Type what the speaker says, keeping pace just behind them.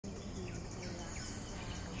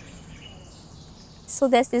So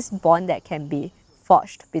there's this bond that can be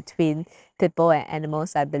forged between people and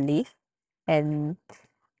animals, I believe. And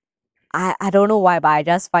I don't know why, but I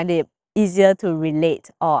just find it easier to relate,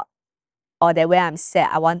 or that when I'm sad,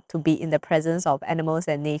 I want to be in the presence of animals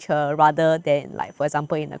and nature rather than, like, for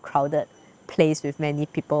example, in a crowded place with many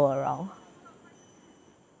people around.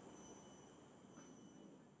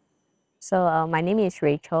 So my name is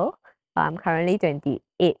Rachel. I'm currently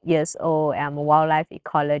 28 years old. I'm a wildlife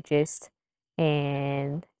ecologist,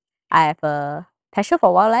 and I have a passion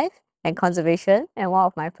for wildlife and conservation, and one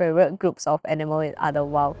of my favorite groups of animals are the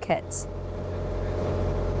wildcats.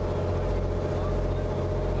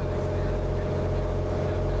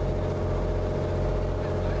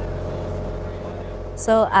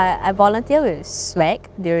 So I volunteer with SWAG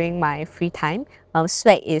during my free time.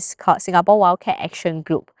 SWAG is called Singapore Wildcat Action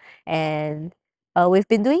Group, and we've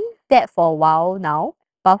been doing that for a while now.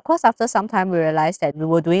 But of course, after some time, we realized that we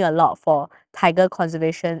were doing a lot for tiger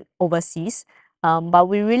conservation overseas, but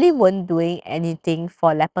we really weren't doing anything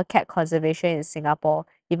for leopard cat conservation in Singapore,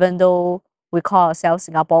 even though we call ourselves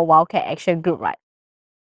Singapore Wildcat Action Group, right?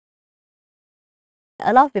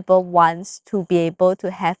 A lot of people wants to be able to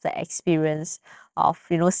have the experience of,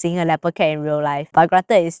 seeing a leopard cat in real life. But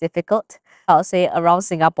granted, it's difficult. I'll say around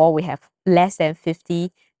Singapore, we have less than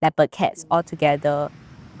 50 leopard cats altogether.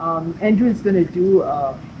 Andrew is going to do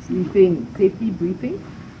a safety briefing,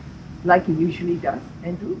 like he usually does.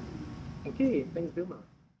 Andrew? Okay, thanks, Vilma.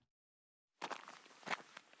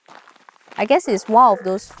 I guess it's one of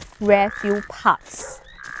those rare few parks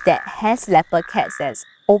that has leopard cats that's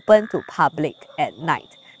open to public at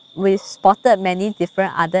night. We've spotted many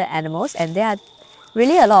different other animals, and there are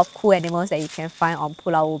really a lot of cool animals that you can find on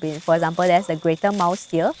Pulau Ubin. For example, there's the greater mouse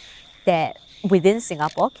deer that within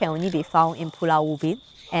Singapore can only be found in Pulau Ubin.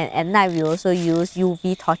 And at night, we also use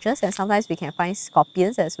UV torches, and sometimes we can find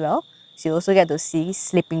scorpions as well. So you also get to see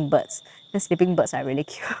sleeping birds. The sleeping birds are really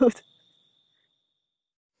cute.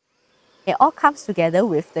 It all comes together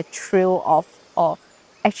with the thrill of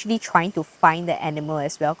actually trying to find the animal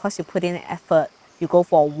as well, because you put in effort, you go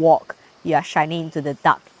for a walk, you are shining into the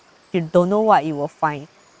dark. You don't know what you will find.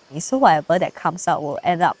 So whatever that comes out will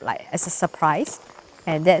end up like as a surprise,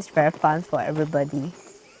 and that's very fun for everybody.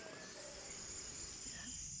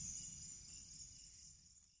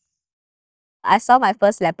 I saw my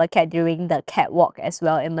first leopard cat during the catwalk as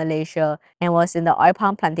well in Malaysia, and was in the oil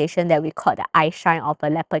palm plantation that we caught the eye shine of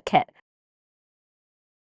a leopard cat.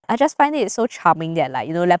 I just find it so charming that, like,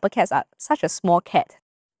 leopard cats are such a small cat.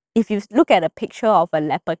 If you look at a picture of a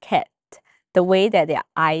leopard cat, the way that their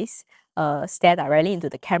eyes stare directly into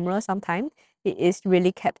the camera sometimes, it is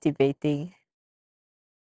really captivating.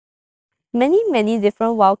 Many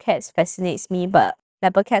different wildcats fascinates me, but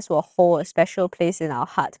leopard cats will hold a special place in our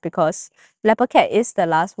heart because leopard cat is the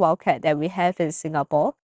last wildcat that we have in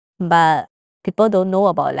Singapore, but people don't know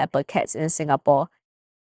about leopard cats in Singapore.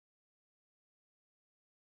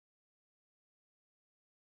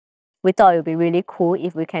 We thought it would be really cool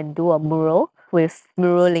if we can do a mural with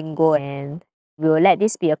mural lingo, and we will let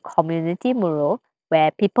this be a community mural where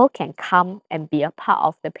people can come and be a part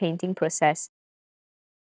of the painting process.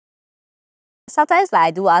 Sometimes, like,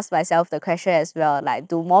 I do ask myself the question as well, like,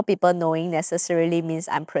 do more people knowing necessarily means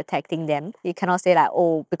I'm protecting them? You cannot say like,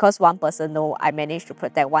 oh, because one person know I managed to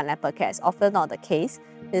protect one leopard cat. It's often not the case.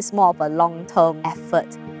 It's more of a long-term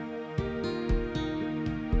effort.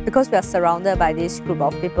 Because we are surrounded by this group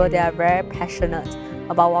of people that are very passionate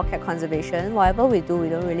about wildcat conservation, whatever we do, we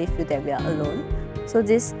don't really feel that we are alone. So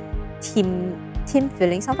this team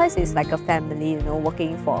feeling, sometimes it's like a family,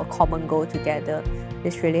 working for a common goal together.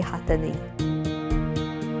 It's really heartening.